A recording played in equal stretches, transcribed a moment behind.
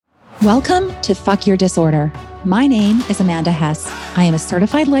Welcome to Fuck Your Disorder. My name is Amanda Hess. I am a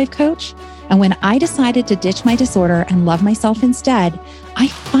certified life coach. And when I decided to ditch my disorder and love myself instead, I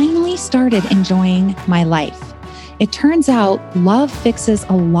finally started enjoying my life. It turns out love fixes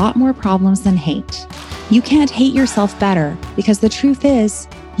a lot more problems than hate. You can't hate yourself better because the truth is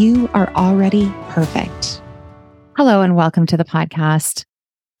you are already perfect. Hello and welcome to the podcast.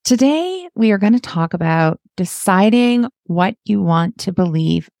 Today, we are going to talk about deciding what you want to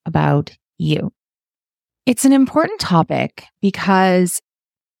believe about you. It's an important topic because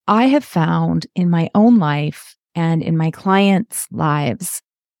I have found in my own life and in my clients' lives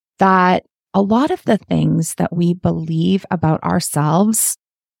that a lot of the things that we believe about ourselves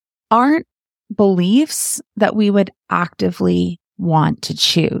aren't beliefs that we would actively want to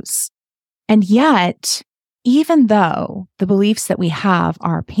choose. And yet, even though the beliefs that we have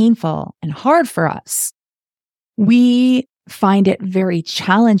are painful and hard for us, we find it very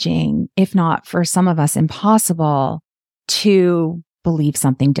challenging, if not for some of us impossible, to believe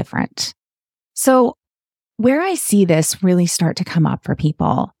something different. So where I see this really start to come up for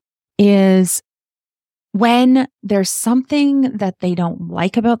people is when there's something that they don't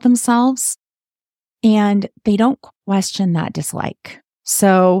like about themselves and they don't question that dislike.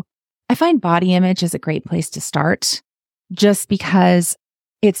 So I find body image is a great place to start just because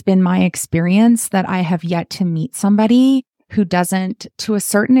it's been my experience that I have yet to meet somebody who doesn't, to a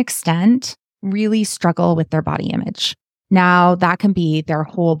certain extent, really struggle with their body image. Now, that can be their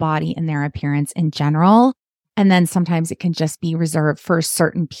whole body and their appearance in general. And then sometimes it can just be reserved for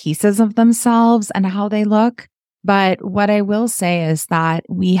certain pieces of themselves and how they look. But what I will say is that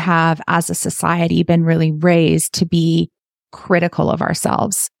we have, as a society, been really raised to be critical of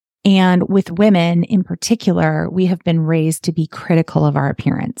ourselves. And with women in particular, we have been raised to be critical of our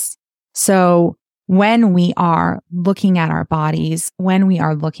appearance. So when we are looking at our bodies, when we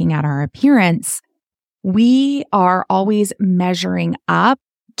are looking at our appearance, we are always measuring up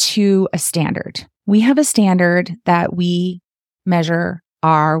to a standard. We have a standard that we measure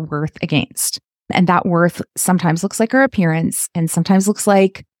our worth against. And that worth sometimes looks like our appearance, and sometimes looks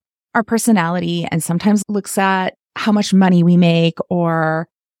like our personality, and sometimes looks at how much money we make, or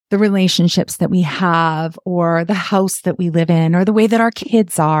the relationships that we have, or the house that we live in, or the way that our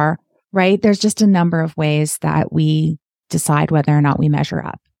kids are, right? There's just a number of ways that we decide whether or not we measure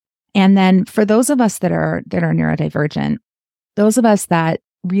up. And then for those of us that are neurodivergent, those of us that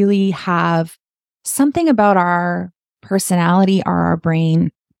really have something about our personality or our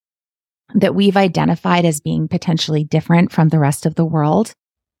brain that we've identified as being potentially different from the rest of the world,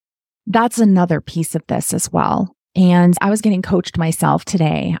 that's another piece of this as well. And I was getting coached myself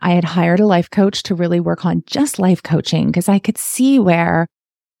today. I had hired a life coach to really work on just life coaching because I could see where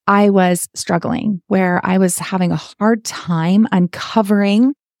I was struggling, where I was having a hard time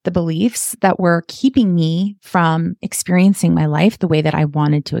uncovering the beliefs that were keeping me from experiencing my life the way that I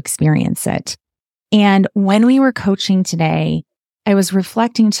wanted to experience it. And when we were coaching today, I was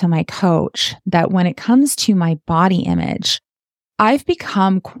reflecting to my coach that when it comes to my body image, I've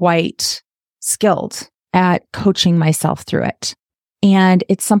become quite skilled at coaching myself through it. And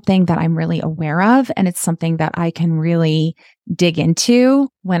it's something that I'm really aware of, and it's something that I can really dig into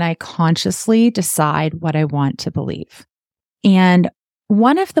when I consciously decide what I want to believe. And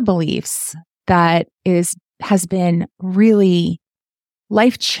one of the beliefs that has been really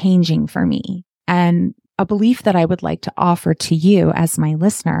life-changing for me, and a belief that I would like to offer to you as my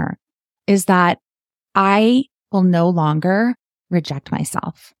listener, is that I will no longer reject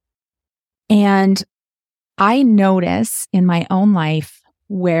myself. And I notice in my own life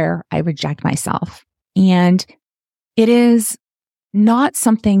where I reject myself. And it is not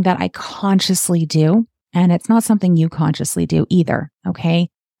something that I consciously do. And it's not something you consciously do either. Okay.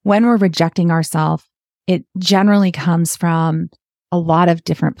 When we're rejecting ourselves, it generally comes from a lot of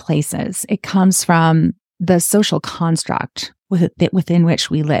different places. It comes from the social construct within which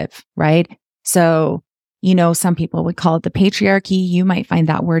we live, right? So, some people would call it the patriarchy. You might find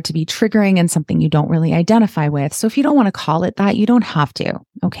that word to be triggering and something you don't really identify with. So if you don't want to call it that, you don't have to.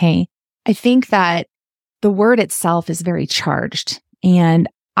 Okay. I think that the word itself is very charged. And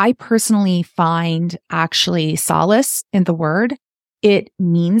I personally find actually solace in the word. It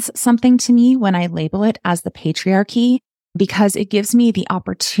means something to me when I label it as the patriarchy, because it gives me the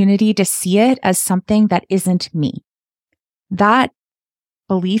opportunity to see it as something that isn't me. That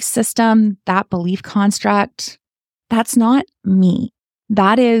belief system, that belief construct, that's not me.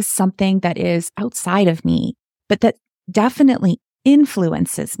 That is something that is outside of me, but that definitely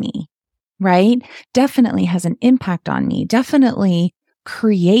influences me, right? Definitely has an impact on me, definitely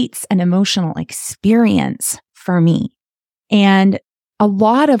creates an emotional experience for me. And a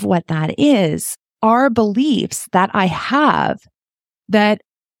lot of what that is are beliefs that I have that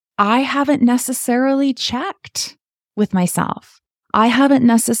I haven't necessarily checked with myself. I haven't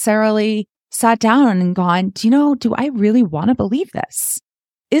necessarily sat down and gone, do I really want to believe this?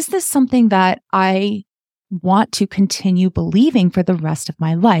 Is this something that I want to continue believing for the rest of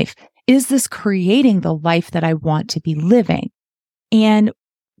my life? Is this creating the life that I want to be living? And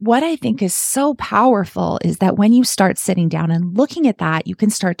what I think is so powerful is that when you start sitting down and looking at that, you can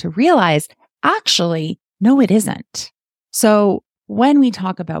start to realize, actually, no, it isn't. So when we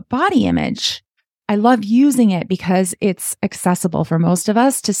talk about body image, I love using it because it's accessible for most of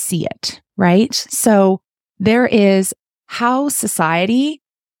us to see it, right? So there is how society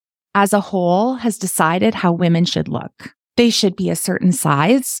as a whole has decided how women should look. They should be a certain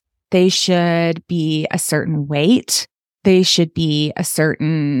size. They should be a certain weight. They should be a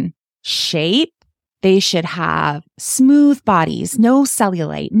certain shape. They should have smooth bodies, no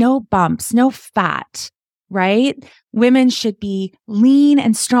cellulite, no bumps, no fat, right? Women should be lean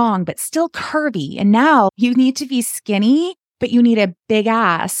and strong, but still curvy. And now you need to be skinny, but you need a big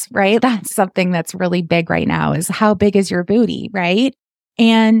ass, right? That's something that's really big right now is how big is your booty, right?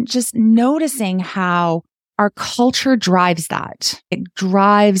 And just noticing how our culture drives that. It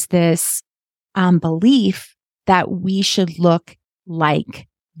drives this belief that we should look like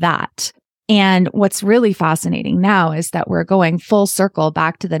that. And what's really fascinating now is that we're going full circle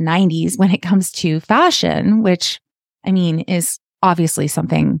back to the 90s when it comes to fashion, which I mean is obviously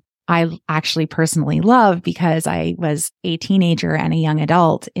something I actually personally love because I was a teenager and a young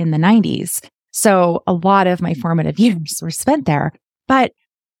adult in the 90s. So a lot of my formative years were spent there. But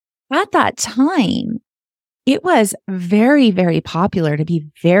at that time, it was very, very popular to be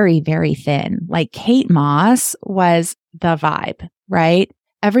very, very thin. Like Kate Moss was the vibe, right?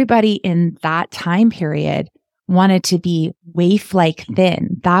 Everybody in that time period wanted to be waif-like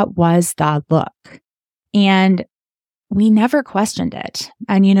thin. That was the look. And we never questioned it.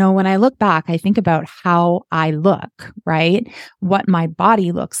 And, when I look back, I think about how I look, right? What my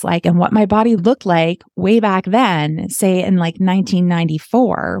body looks like and what my body looked like way back then, say in like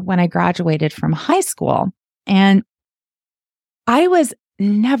 1994 when I graduated from high school. And I was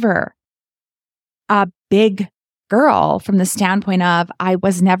never a big girl from the standpoint of I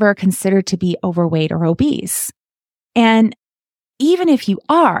was never considered to be overweight or obese. And even if you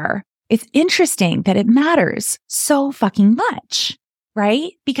are, it's interesting that it matters so fucking much,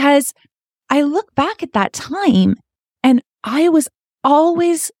 right? Because I look back at that time and I was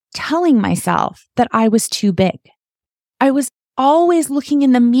always telling myself that I was too big. I was always looking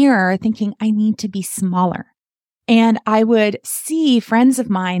in the mirror thinking I need to be smaller. And I would see friends of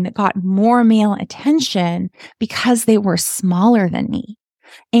mine that got more male attention because they were smaller than me.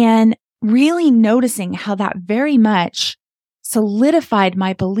 And really noticing how that very much solidified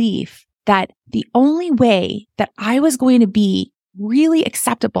my belief that the only way that I was going to be really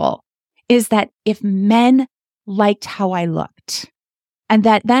acceptable is that if men liked how I looked. And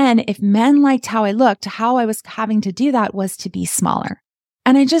that then if men liked how I looked, how I was having to do that was to be smaller.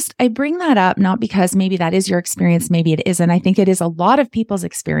 And I bring that up not because maybe that is your experience, maybe it isn't. I think it is a lot of people's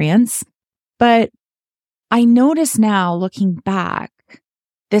experience. But I notice now looking back,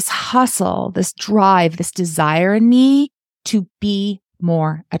 this hustle, this drive, this desire in me to be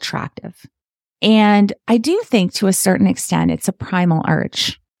more attractive. And I do think to a certain extent, it's a primal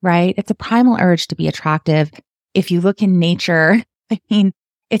urge, right? It's a primal urge to be attractive. If you look in nature, I mean,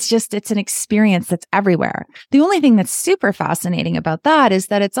 it's an experience that's everywhere. The only thing that's super fascinating about that is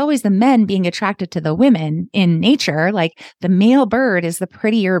that it's always the men being attracted to the women in nature. Like the male bird is the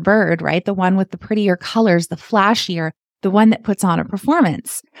prettier bird, right? The one with the prettier colors, the flashier, the one that puts on a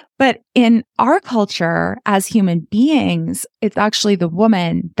performance. But in our culture as human beings, it's actually the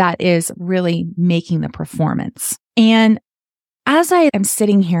woman that is really making the performance. And as I am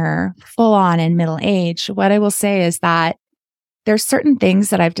sitting here full on in middle age, what I will say is that there's certain things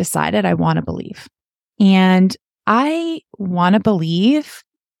that I've decided I want to believe. And I want to believe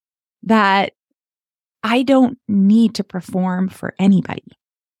that I don't need to perform for anybody.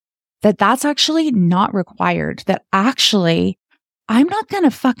 That's actually not required. That actually, I'm not going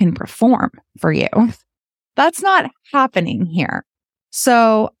to fucking perform for you. That's not happening here.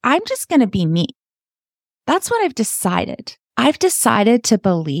 So I'm just going to be me. That's what I've decided. I've decided to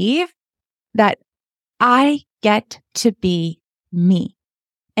believe that I get to be me.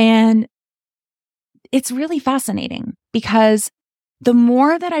 And it's really fascinating because the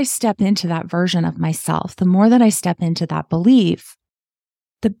more that I step into that version of myself, the more that I step into that belief,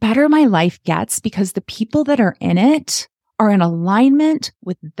 the better my life gets because the people that are in it are in alignment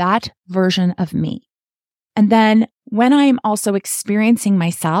with that version of me. And then when I'm also experiencing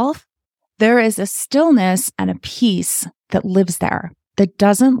myself, there is a stillness and a peace that lives there, that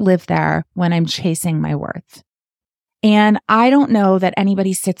doesn't live there when I'm chasing my worth. And I don't know that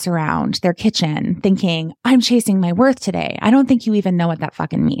anybody sits around their kitchen thinking, I'm chasing my worth today. I don't think you even know what that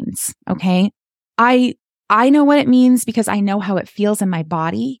fucking means. Okay. I know what it means because I know how it feels in my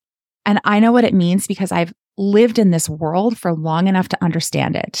body. And I know what it means because I've lived in this world for long enough to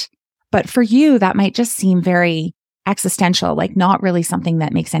understand it. But for you, that might just seem very existential, like not really something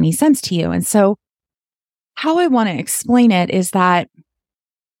that makes any sense to you. And so how I want to explain it is that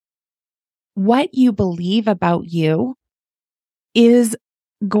what you believe about you is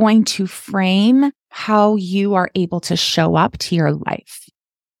going to frame how you are able to show up to your life.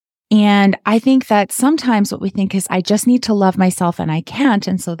 And I think that sometimes what we think is, I just need to love myself and I can't.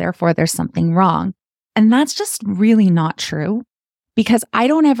 And so therefore there's something wrong. And that's just really not true, because I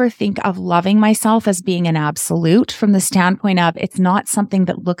don't ever think of loving myself as being an absolute from the standpoint of it's not something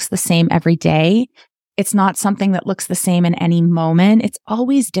that looks the same every day. It's not something that looks the same in any moment. It's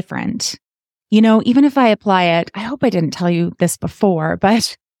always different. You know, even if I apply it, I hope I didn't tell you this before,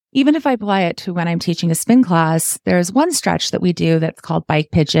 but even if I apply it to when I'm teaching a spin class, there's one stretch that we do that's called bike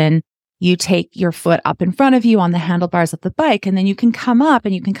pigeon. You take your foot up in front of you on the handlebars of the bike, and then you can come up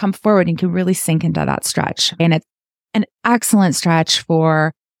and you can come forward and you can really sink into that stretch. And it's an excellent stretch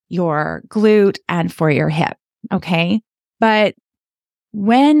for your glute and for your hip. Okay. But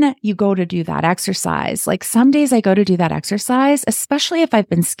when you go to do that exercise, like some days I go to do that exercise, especially if I've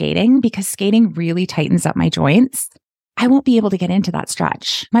been skating, because skating really tightens up my joints, I won't be able to get into that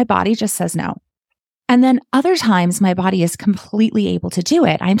stretch. My body just says no. And then other times my body is completely able to do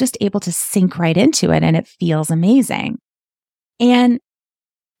it. I'm just able to sink right into it and it feels amazing. And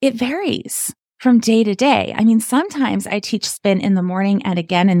it varies from day to day. I mean, sometimes I teach spin in the morning and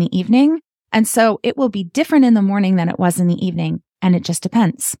again in the evening. And so it will be different in the morning than it was in the evening. And it just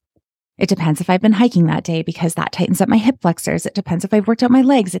depends. It depends if I've been hiking that day because that tightens up my hip flexors. It depends if I've worked out my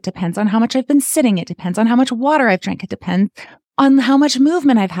legs. It depends on how much I've been sitting. It depends on how much water I've drank. It depends on how much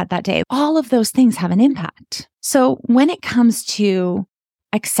movement I've had that day. All of those things have an impact. So when it comes to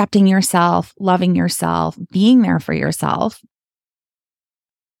accepting yourself, loving yourself, being there for yourself,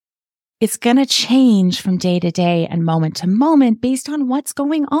 it's going to change from day to day and moment to moment based on what's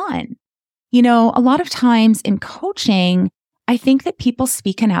going on. You know, a lot of times in coaching, I think that people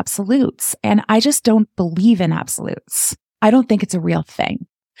speak in absolutes, and I just don't believe in absolutes. I don't think it's a real thing.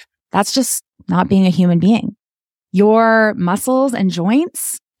 That's just not being a human being. Your muscles and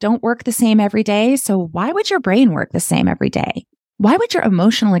joints don't work the same every day. So why would your brain work the same every day? Why would your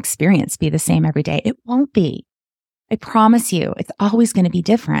emotional experience be the same every day? It won't be. I promise you, it's always going to be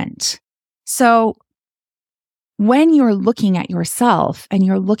different. So when you're looking at yourself and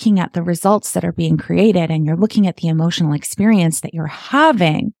you're looking at the results that are being created and you're looking at the emotional experience that you're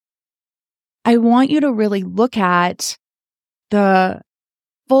having, I want you to really look at the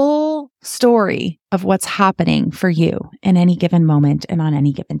full story of what's happening for you in any given moment and on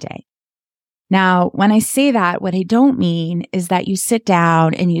any given day. Now, when I say that, what I don't mean is that you sit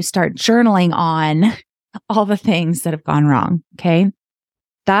down and you start journaling on all the things that have gone wrong, okay?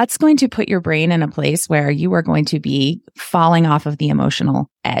 That's going to put your brain in a place where you are going to be falling off of the emotional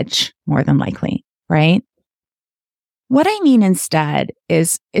edge more than likely, right? What I mean instead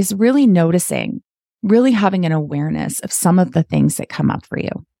is really noticing, really having an awareness of some of the things that come up for you.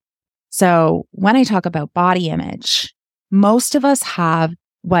 So when I talk about body image, most of us have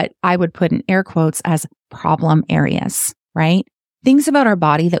what I would put in air quotes as problem areas, right? Things about our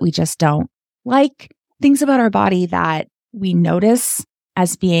body that we just don't like, things about our body that we notice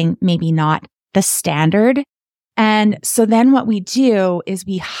as being maybe not the standard. And so then what we do is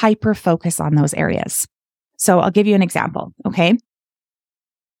we hyper focus on those areas. So I'll give you an example. Okay.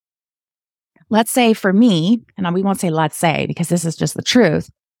 Let's say for me, and we won't say let's say because this is just the truth,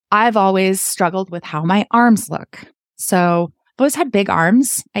 I've always struggled with how my arms look. So I've always had big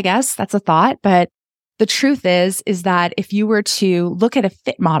arms, I guess that's a thought. But the truth is that if you were to look at a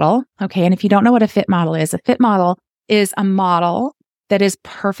fit model, okay, and if you don't know what a fit model is a model that is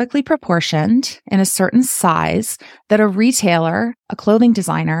perfectly proportioned in a certain size that a retailer, a clothing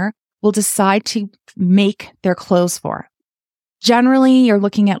designer, will decide to make their clothes for. Generally, you're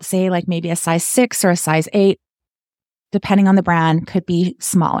looking at, say, like maybe a size 6 or a size 8, depending on the brand, could be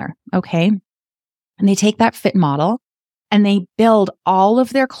smaller, okay? And they take that fit model and they build all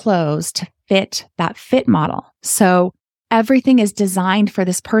of their clothes to fit that fit model. So everything is designed for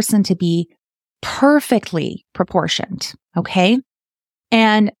this person to be perfectly proportioned, okay?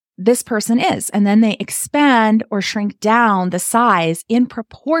 And this person is. And then they expand or shrink down the size in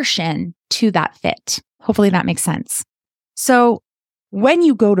proportion to that fit. Hopefully that makes sense. So when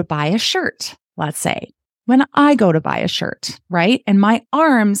you go to buy a shirt, let's say, when I go to buy a shirt, right? And my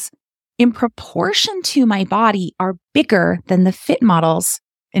arms in proportion to my body are bigger than the fit models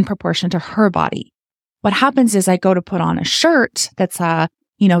in proportion to her body. What happens is I go to put on a shirt that's a,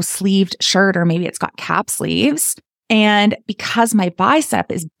 sleeved shirt, or maybe it's got cap sleeves. And because my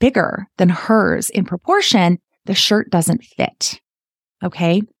bicep is bigger than hers in proportion, the shirt doesn't fit.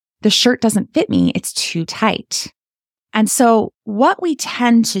 Okay. The shirt doesn't fit me. It's too tight. And so what we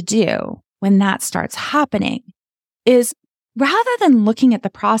tend to do when that starts happening is, rather than looking at the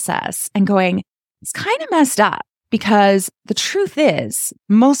process and going, it's kind of messed up, because the truth is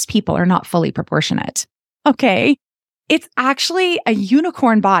most people are not fully proportionate. Okay. It's actually a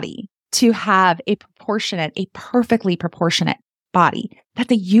unicorn body to have a perfectly proportionate body.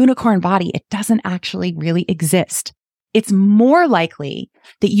 That's a unicorn body. It doesn't actually really exist. It's more likely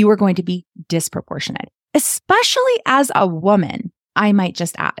that you are going to be disproportionate, especially as a woman, I might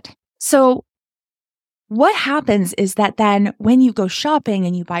just add. So what happens is that then when you go shopping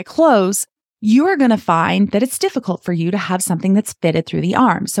and you buy clothes, you're going to find that it's difficult for you to have something that's fitted through the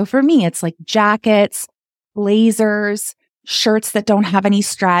arm. So for me, it's like jackets, blazers, shirts that don't have any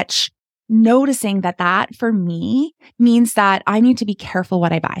stretch. Noticing that for me means that I need to be careful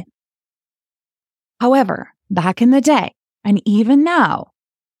what I buy. However, back in the day, and even now,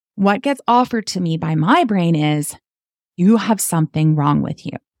 what gets offered to me by my brain is, you have something wrong with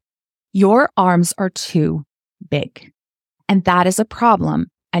you. Your arms are too big. And that is a problem,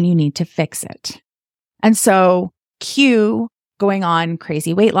 and you need to fix it. And so cue going on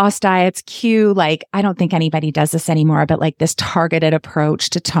crazy weight loss diets, cue, I don't think anybody does this anymore, but this targeted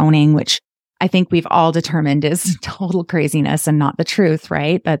approach to toning, which I think we've all determined is total craziness and not the truth,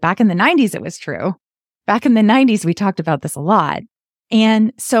 right? But back in the 90s, it was true. Back in the 90s, we talked about this a lot.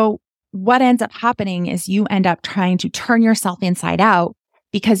 And so what ends up happening is you end up trying to turn yourself inside out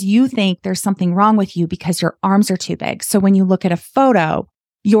because you think there's something wrong with you because your arms are too big. So when you look at a photo,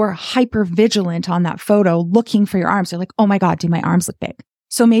 you're hyper vigilant on that photo, looking for your arms. You're like, oh my God, do my arms look big?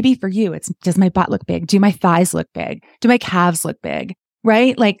 So maybe for you, it's, does my butt look big? Do my thighs look big? Do my calves look big?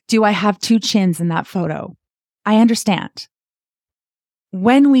 Right? Do I have two chins in that photo? I understand.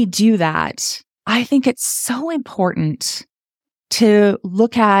 When we do that, I think it's so important to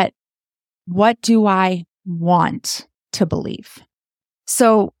look at, what do I want to believe?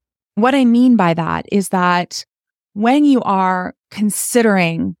 So what I mean by that is that when you are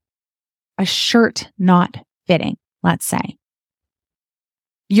considering a shirt not fitting, let's say,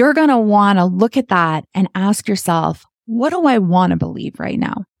 you're going to want to look at that and ask yourself, what do I want to believe right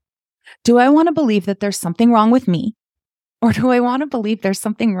now? Do I want to believe that there's something wrong with me? Or do I want to believe there's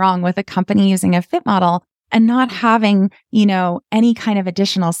something wrong with a company using a fit model and not having, any kind of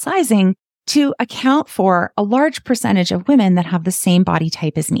additional sizing to account for a large percentage of women that have the same body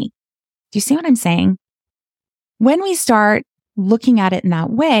type as me? Do you see what I'm saying? When we start looking at it in that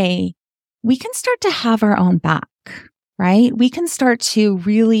way, we can start to have our own back, right? We can start to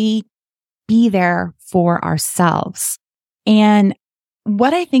really be there for ourselves. And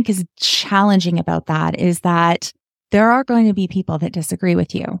what I think is challenging about that is that there are going to be people that disagree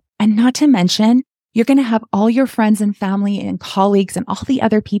with you. And not to mention, you're going to have all your friends and family and colleagues and all the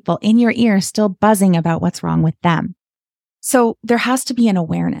other people in your ear still buzzing about what's wrong with them. So there has to be an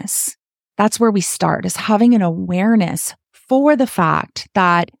awareness. That's where we start, is having an awareness for the fact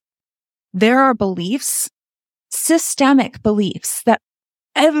that there are beliefs, systemic beliefs that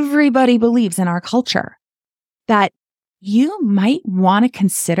everybody believes in our culture that you might want to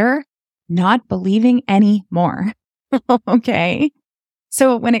consider not believing anymore. Okay.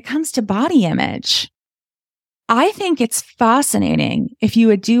 So when it comes to body image, I think it's fascinating if you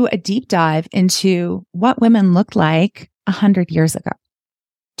would do a deep dive into what women looked like 100 years ago,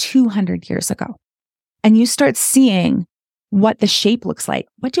 200 years ago, and you start seeing what the shape looks like.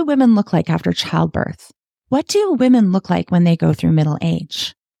 What do women look like after childbirth? What do women look like when they go through middle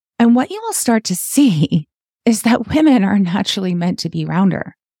age? And what you will start to see is that women are naturally meant to be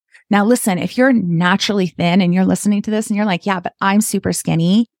rounder. Now, listen, if you're naturally thin and you're listening to this and you're like, yeah, but I'm super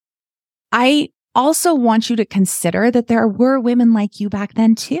skinny, I also want you to consider that there were women like you back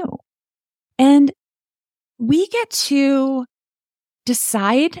then too. And we get to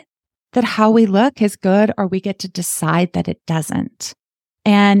decide that how we look is good, or we get to decide that it doesn't.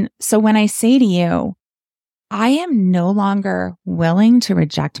 And so when I say to you, I am no longer willing to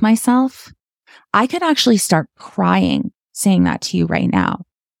reject myself, I could actually start crying saying that to you right now.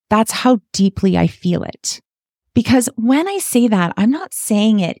 That's how deeply I feel it. Because when I say that, I'm not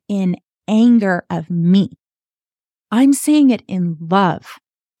saying it in anger of me. I'm saying it in love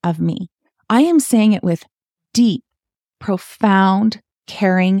of me. I am saying it with deep, profound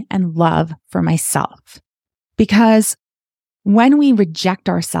caring and love for myself. Because when we reject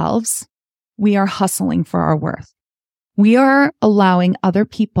ourselves, we are hustling for our worth. We are allowing other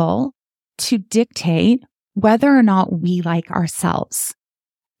people to dictate whether or not we like ourselves.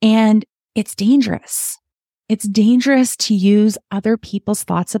 And it's dangerous. It's dangerous to use other people's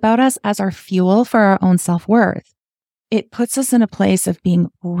thoughts about us as our fuel for our own self-worth. It puts us in a place of being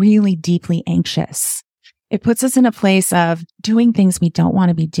really deeply anxious. It puts us in a place of doing things we don't want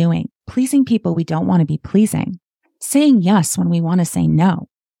to be doing, pleasing people we don't want to be pleasing, saying yes when we want to say no.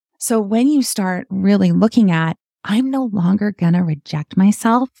 So when you start really looking at, I'm no longer going to reject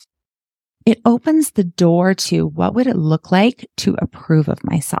myself, it opens the door to what would it look like to approve of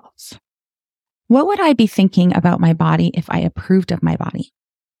myself? What would I be thinking about my body if I approved of my body?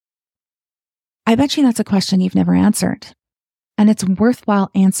 I bet you that's a question you've never answered. And it's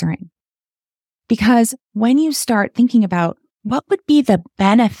worthwhile answering. Because when you start thinking about what would be the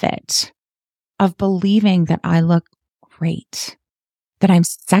benefit of believing that I look great, that I'm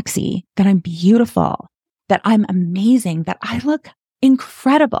sexy, that I'm beautiful, that I'm amazing, that I look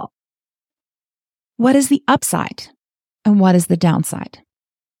incredible, what is the upside and what is the downside?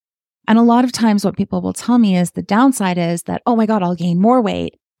 And a lot of times what people will tell me is the downside is that, oh my God, I'll gain more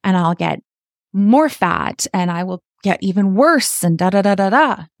weight and I'll get more fat and I will get even worse and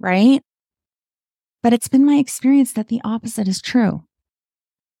right? But it's been my experience that the opposite is true.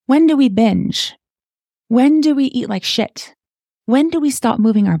 When do we binge? When do we eat like shit? When do we stop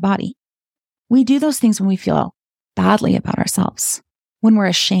moving our body? We do those things when we feel badly about ourselves, when we're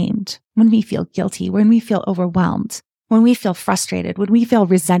ashamed, when we feel guilty, when we feel overwhelmed, when we feel frustrated, when we feel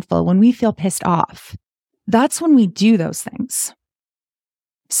resentful, when we feel pissed off. That's when we do those things.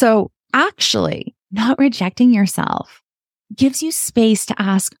 So actually, not rejecting yourself gives you space to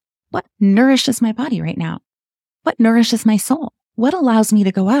ask, what nourishes my body right now? What nourishes my soul? What allows me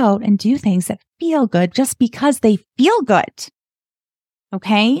to go out and do things that feel good just because they feel good?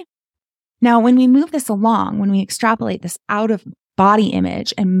 Okay? Now, when we move this along, when we extrapolate this out of body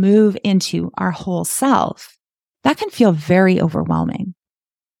image and move into our whole self, that can feel very overwhelming.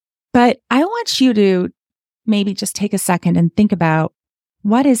 But I want you to maybe just take a second and think about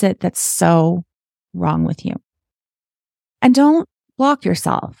what is it that's so wrong with you? And don't block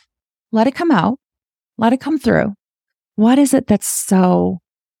yourself. Let it come out. Let it come through. What is it that's so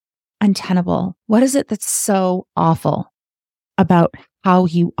untenable? What is it that's so awful about how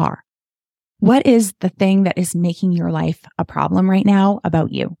you are? What is the thing that is making your life a problem right now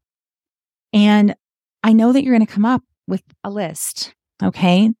about you? And I know that you're going to come up with a list,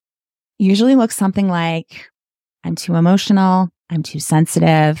 okay? Usually looks something like, I'm too emotional, I'm too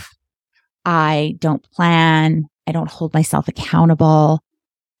sensitive, I don't plan, I don't hold myself accountable,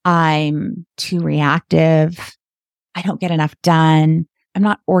 I'm too reactive, I don't get enough done, I'm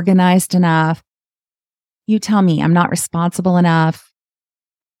not organized enough, you tell me I'm not responsible enough.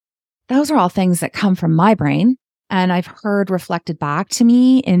 Those are all things that come from my brain, and I've heard reflected back to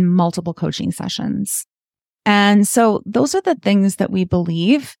me in multiple coaching sessions. And so those are the things that we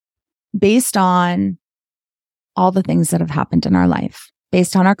believe based on all the things that have happened in our life,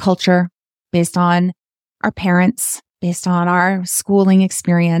 based on our culture, based on our parents, based on our schooling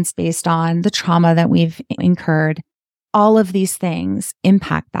experience, based on the trauma that we've incurred. All of these things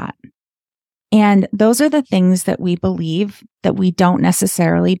impact that. And those are the things that we believe that we don't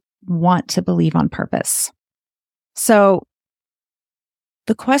necessarily want to believe on purpose. So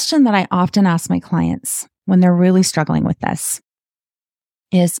the question that I often ask my clients when they're really struggling with this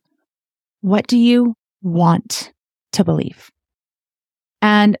is, what do you want to believe?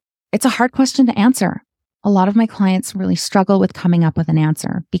 And it's a hard question to answer. A lot of my clients really struggle with coming up with an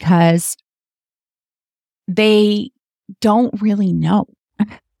answer because they don't really know.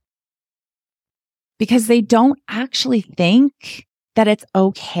 Because they don't actually think that it's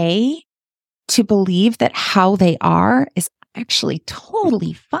okay to believe that how they are is actually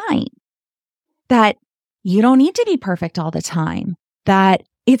totally fine. That you don't need to be perfect all the time. That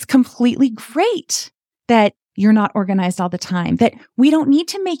it's completely great that you're not organized all the time. That we don't need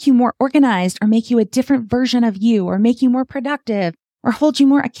to make you more organized or make you a different version of you or make you more productive or hold you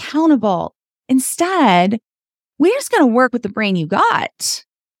more accountable. Instead, we're just going to work with the brain you got.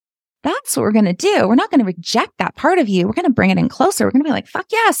 That's what we're going to do. We're not going to reject that part of you. We're going to bring it in closer. We're going to be like, fuck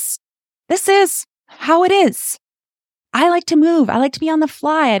yes, this is how it is. I like to move. I like to be on the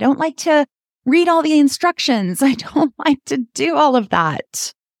fly. I don't like to read all the instructions. I don't like to do all of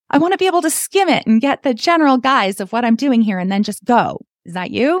that. I want to be able to skim it and get the general guise of what I'm doing here and then just go. Is that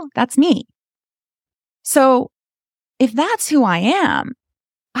you? That's me. So if that's who I am,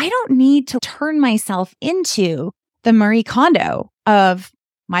 I don't need to turn myself into the Marie Kondo of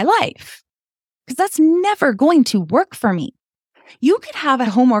my life because that's never going to work for me. You could have a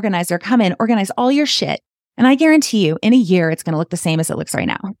home organizer come in, organize all your shit, and I guarantee you in a year, it's going to look the same as it looks right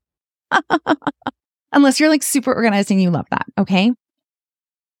now. Unless you're like super organized and you love that, okay?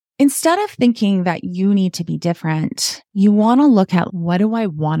 Instead of thinking that you need to be different, you want to look at what do I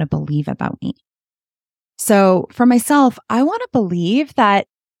want to believe about me? So for myself, I want to believe that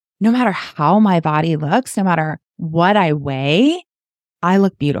no matter how my body looks, no matter what I weigh, I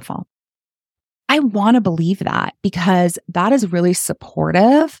look beautiful. I want to believe that because that is really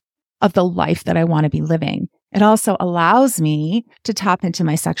supportive of the life that I want to be living. It also allows me to tap into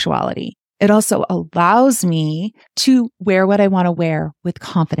my sexuality. It also allows me to wear what I want to wear with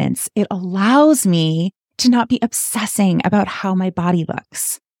confidence. It allows me to not be obsessing about how my body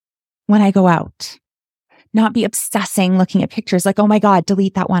looks when I go out. Not be obsessing looking at pictures like, oh my God,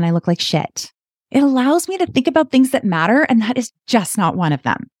 delete that one. I look like shit. It allows me to think about things that matter, and that is just not one of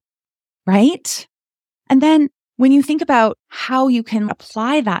them, right? And then when you think about how you can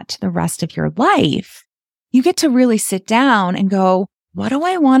apply that to the rest of your life, you get to really sit down and go, what do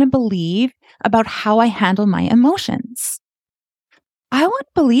I want to believe about how I handle my emotions? I want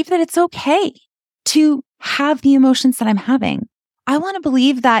to believe that it's okay to have the emotions that I'm having. I want to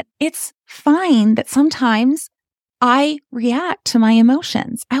believe that it's fine that sometimes I react to my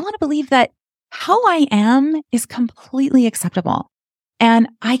emotions. I want to believe that how I am is completely acceptable. And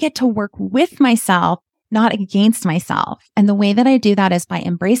I get to work with myself, not against myself. And the way that I do that is by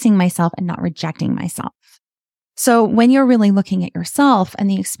embracing myself and not rejecting myself. So when you're really looking at yourself and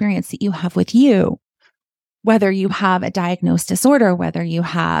the experience that you have with you, whether you have a diagnosed disorder, whether you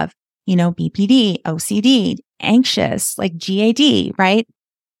have, BPD, OCD, anxious, like GAD, right?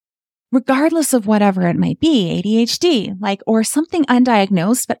 Regardless of whatever it might be, ADHD, or something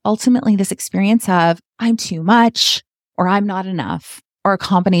undiagnosed, but ultimately this experience of I'm too much or I'm not enough or a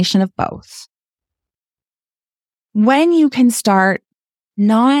combination of both. When you can start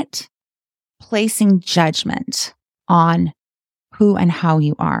not placing judgment on who and how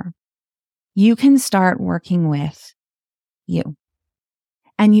you are, you can start working with you.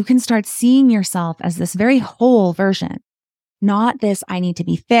 And you can start seeing yourself as this very whole version, not this, I need to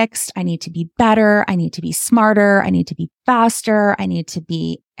be fixed, I need to be better, I need to be smarter, I need to be faster, I need to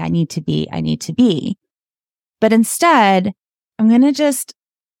be. But instead, I'm going to just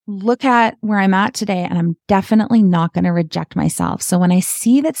look at where I'm at today, and I'm definitely not going to reject myself. So when I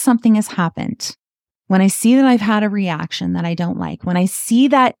see that something has happened, when I see that I've had a reaction that I don't like, when I see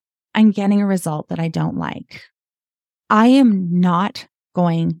that I'm getting a result that I don't like, I am not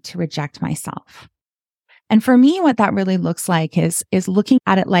going to reject myself. And for me, what that really looks like is looking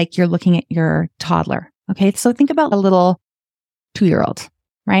at it like you're looking at your toddler. Okay. So think about a little 2-year-old,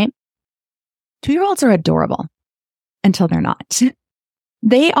 right? 2-year-olds are adorable until they're not.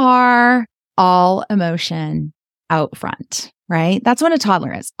 They are all emotion out front, right? That's what a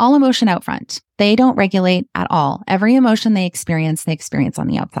toddler is. All emotion out front. They don't regulate at all. Every emotion they experience on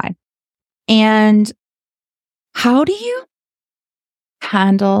the outside. And how do you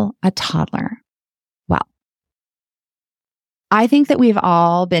handle a toddler? Well, I think that we've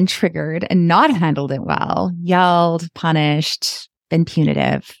all been triggered and not handled it well, yelled, punished, been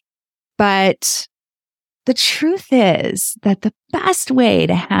punitive. But the truth is that the best way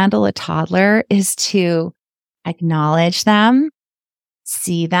to handle a toddler is to acknowledge them,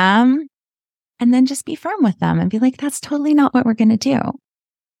 see them, and then just be firm with them and be like, that's totally not what we're going to do.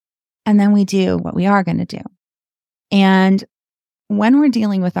 And then we do what we are going to do. And when we're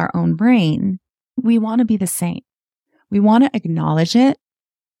dealing with our own brain, we want to be the same. We want to acknowledge it.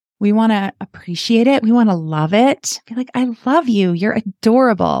 We want to appreciate it. We want to love it. Be like, I love you. You're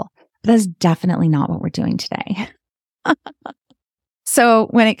adorable. But that's definitely not what we're doing today. So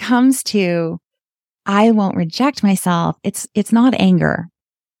when it comes to, I won't reject myself, it's not anger.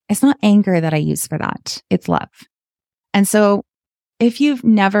 It's not anger that I use for that. It's love. And so if you've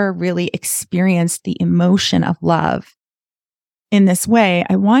never really experienced the emotion of love in this way,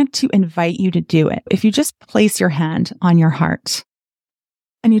 I want to invite you to do it. If you just place your hand on your heart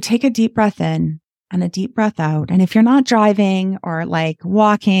and you take a deep breath in and a deep breath out. And if you're not driving or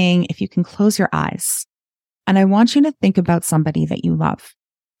walking, if you can close your eyes, and I want you to think about somebody that you love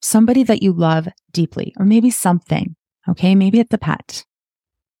deeply, or maybe something. Okay. Maybe it's a pet.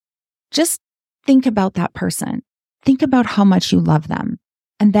 Just think about that person. Think about how much you love them,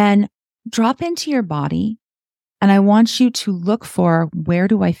 and then drop into your body. And I want you to look for, where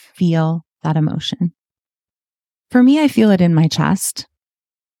do I feel that emotion? For me, I feel it in my chest.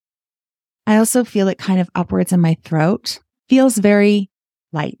 I also feel it kind of upwards in my throat. Feels very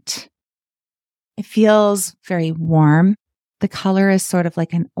light. It feels very warm. The color is sort of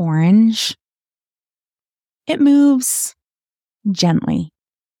like an orange. It moves gently.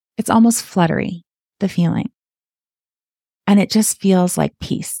 It's almost fluttery, the feeling. And it just feels like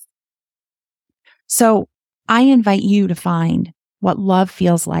peace. So I invite you to find what love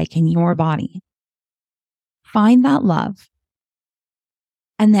feels like in your body. Find that love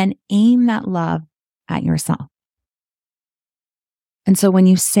and then aim that love at yourself. And so when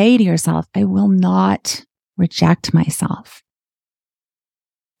you say to yourself, I will not reject myself,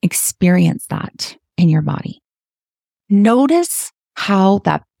 experience that in your body. Notice how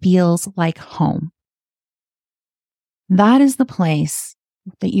that feels like home. That is the place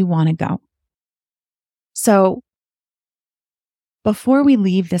that you want to go. So before we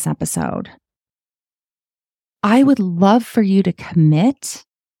leave this episode, I would love for you to commit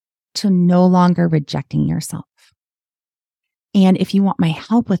to no longer rejecting yourself. And if you want my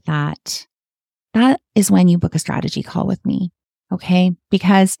help with that, that is when you book a strategy call with me. Okay?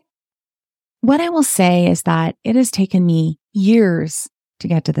 Because what I will say is that it has taken me years to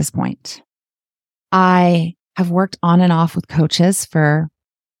get to this point. I have worked on and off with coaches for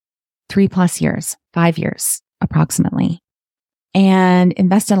 3+ years, 5 years approximately, and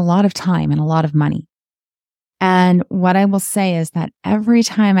invested a lot of time and a lot of money. And what I will say is that every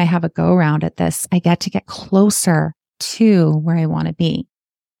time I have a go around at this, I get to get closer to where I want to be.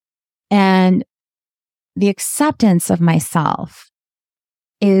 And the acceptance of myself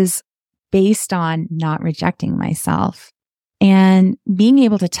is based on not rejecting myself and being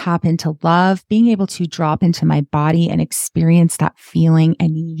able to tap into love, being able to drop into my body and experience that feeling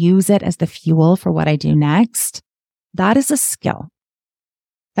and use it as the fuel for what I do next. That is a skill.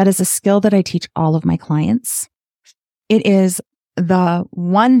 That is a skill that I teach all of my clients. It is the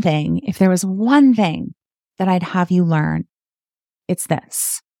one thing, if there was one thing that I'd have you learn, it's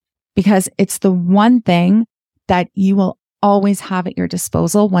this. Because it's the one thing that you will always have at your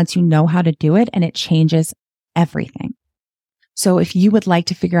disposal once you know how to do it, and it changes everything. So if you would like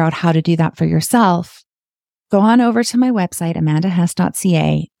to figure out how to do that for yourself, go on over to my website,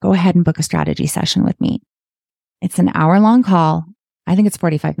 amandahess.ca. Go ahead and book a strategy session with me. It's an hour-long call. I think it's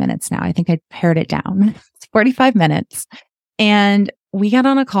 45 minutes now. I think I pared it down. It's 45 minutes. And we get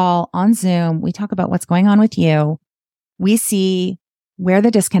on a call on Zoom. We talk about what's going on with you. We see where the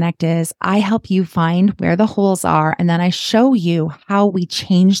disconnect is. I help you find where the holes are. And then I show you how we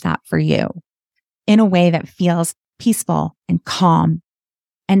change that for you in a way that feels peaceful and calm.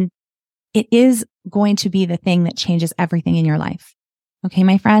 And it is going to be the thing that changes everything in your life. Okay,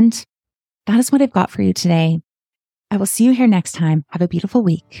 my friend, that is what I've got for you today. I will see you here next time. Have a beautiful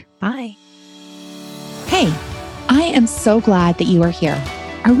week. Bye. Hey, I am so glad that you are here.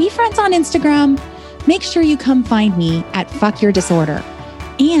 Are we friends on Instagram? Make sure you come find me at Fuck Your Disorder.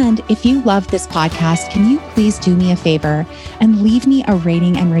 And if you love this podcast, can you please do me a favor and leave me a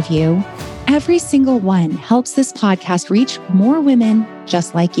rating and review? Every single one helps this podcast reach more women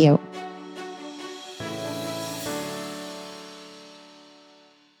just like you.